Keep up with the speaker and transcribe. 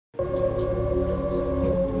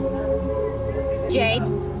J.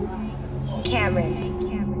 Cameron.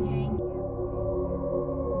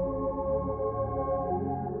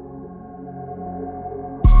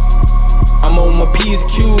 I'm on my P's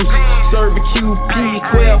and Q's, serving QPs,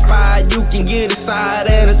 12-5, you can get a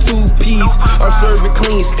side and a 2-piece. I'm serving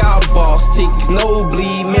clean scout boss, tickets no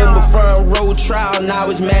bleed. Member front row trial,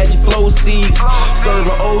 now it's magic flow seats.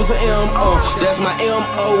 Serving O's and M, that's my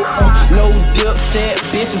M.O. No dip set,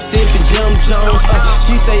 bitch, I'm sipping Jim Jones.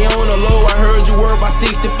 She say on the low, I heard you work by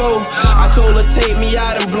 64. I told her take me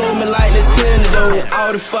out and blow me like Nintendo.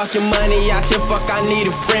 All the fucking money out here, fuck I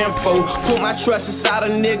need a friend for. Put my trust inside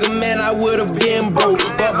a nigga, man, I would've been broke.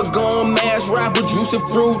 Bubblegum mass rapper, juicy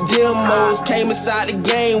fruit demos. Came inside the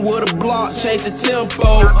game with a block, changed the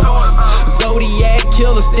tempo. Zodiac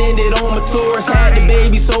killer, standing on my tours. Had the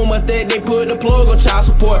baby so much that they put the plug on child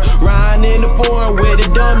support. Riding in the foreign with the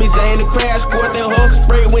dummies, ain't a crash court. Then hustle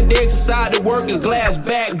spray with dicks inside the workers glass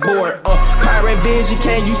backboard. Pirate vision,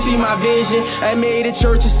 can you see my vision? I made a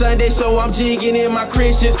church on Sunday, so I'm jigging in my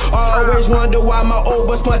Christians. Always wonder why my old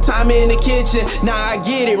boy spent time in the kitchen. Now I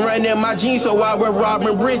get it, running my jeans, so I wear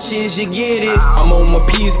robbing britches, you get it. I'm on my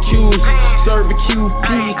P's and Q's, serving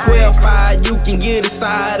QPs, 12-5, you can get a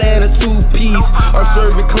side and a 2-piece. I'm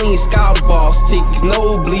serving clean scout boss, tickets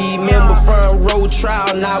no bleed. Member front row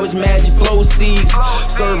trial, now it's magic flow seats.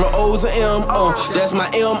 Serving O's and M, that's my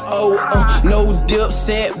M.O. No dip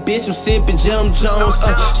set, bitch, I'm sipping Jim Jones.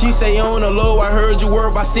 She say on the low, I heard you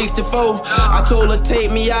work by 64. I told her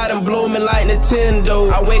take me out and blow me like Nintendo.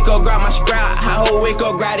 I wake up, grab my scrap, I whole wake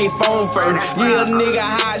up, grab they phone first. Yeah, nigga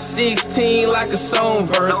hot 16 like a song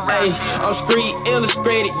verse. Ayy, I'm street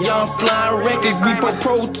illustrated, young flying records. We put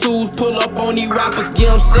Pro Tools, pull up on these rappers, give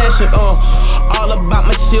them session. All about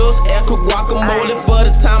my chills, echo guacamole. For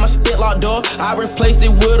the time I spit locked door, I replaced it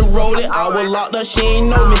with a rollie. I was locked up, she ain't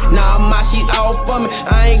know me. Now my shit all for me.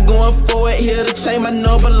 I ain't going for it, here to change my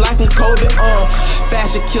number like I'm Kobe.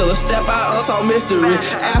 Fashion killer, step out, unsolved mystery.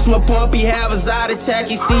 Ask my pump, he have a side attack.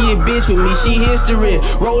 He see a bitch with me, she history.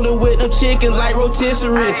 Rolling with them chickens like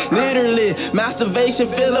rotisserie. Literally, masturbation,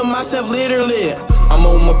 feeling myself literally. I'm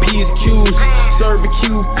on my P's and Q's, serving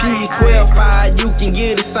QPs, 12-5, you can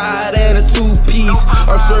get a side and a 2-piece.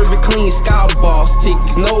 I'm serving clean scout boss,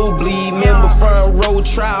 tickets no bleed. Member front row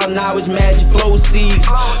trial, now it's magic flow seats.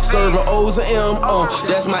 Serving O's and M,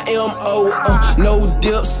 that's my M.O. No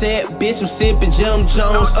dip set, bitch, I'm sipping Jim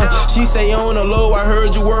Jones. She say on the low, I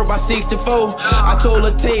heard you work by 64. I told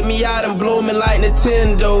her take me out and blow me like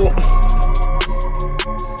Nintendo.